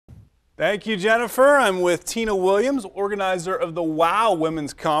Thank you, Jennifer. I'm with Tina Williams, organizer of the WOW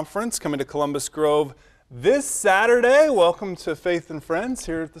Women's Conference, coming to Columbus Grove this Saturday. Welcome to Faith and Friends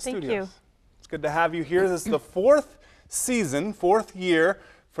here at the studios. Thank you. It's good to have you here. This is the fourth year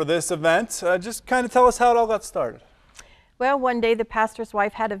for this event. Just kind of tell us how it all got started. Well, one day the pastor's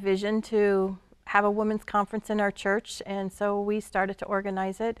wife had a vision to have a women's conference in our church, and so we started to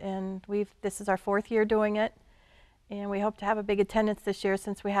organize it, and this is our fourth year doing it. And we hope to have a big attendance this year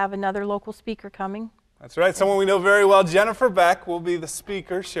since we have another local speaker coming. That's right. Someone we know very well, Jennifer Beck, will be the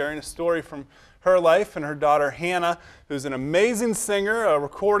speaker, sharing a story from her life and her daughter Hannah, who's an amazing singer, a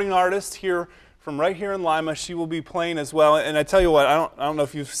recording artist right here in Lima. She will be playing as well. And I tell you what, I don't know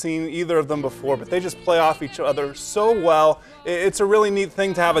if you've seen either of them before, but they just play off each other so well. It's a really neat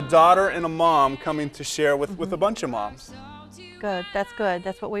thing to have a daughter and a mom coming to share with a bunch of moms. Good. That's good.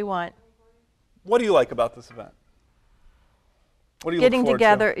 That's what we want. What do you like about this event? What do you getting look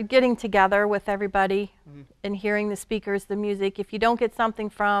forward to? Getting together with everybody and hearing the speakers, the music. If you don't get something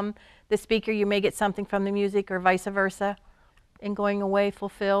from the speaker, you may get something from the music or vice versa, and going away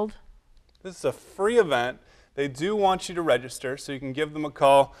fulfilled. This is a free event. They do want you to register, so you can give them a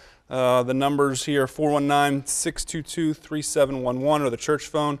call. The numbers here, 419-622-3711, or the church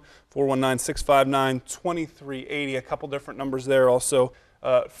phone, 419-659-2380. A couple different numbers there also.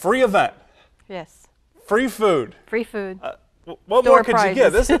 Free event. Yes. Free food. Free food. What more could you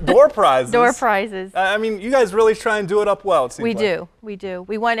get? This is door prizes. Door prizes. I mean, you guys really try and do it up well, it seems like. We do.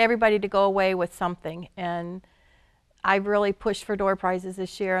 We want everybody to go away with something, and I've really pushed for door prizes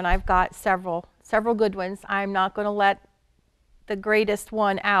this year, and I've got several good ones. I'm not going to let the greatest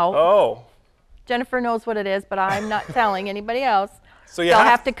one out. Oh. Jennifer knows what it is, but I'm not telling anybody else. So they'll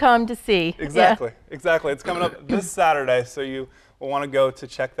have to come to see. Exactly. Yeah. Exactly. It's coming up this Saturday, so you will want to go to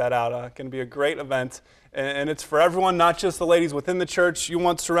check that out. It's going to be a great event. And it's for everyone, not just the ladies within the church. You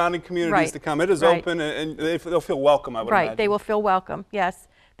want surrounding communities to come. It is open, and they'll feel welcome, I would imagine. Right, they will feel welcome, yes.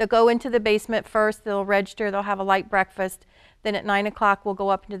 They'll go into the basement first, they'll register, they'll have a light breakfast. Then at 9 o'clock, we'll go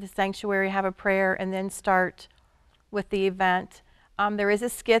up into the sanctuary, have a prayer, and then start with the event. There is a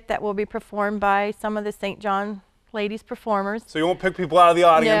skit that will be performed by some of the St. John ladies performers. So you won't pick people out of the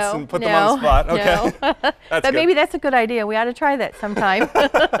audience and put them on the spot? Okay. But good. Maybe that's a good idea. We ought to try that sometime.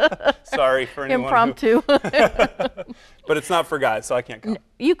 Sorry for anyone. Impromptu. But it's not for guys, so I can't come.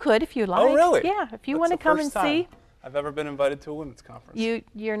 You could if you like. Oh, really? Yeah, if you want to come and see. I've ever been invited to a women's conference.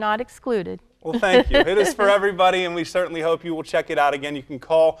 You're not excluded. Well, thank you. It is for everybody, and we certainly hope you will check it out. Again, you can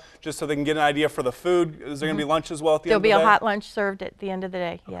call just so they can get an idea for the food. Is there going to be lunch as well at the end of the day? There'll be a hot lunch served at the end of the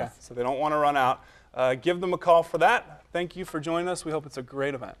day, okay. Yes. So they don't want to run out. Give them a call for that. Thank you for joining us. We hope it's a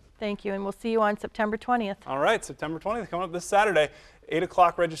great event. Thank you, and we'll see you on September 20th. All right, September 20th, coming up this Saturday. 8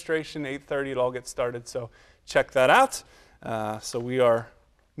 o'clock registration, 8:30 it all gets started, so check that out. So we are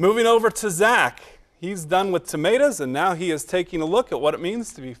moving over to Zach. He's done with tomatoes, and now he is taking a look at what it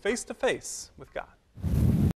means to be face-to-face with God.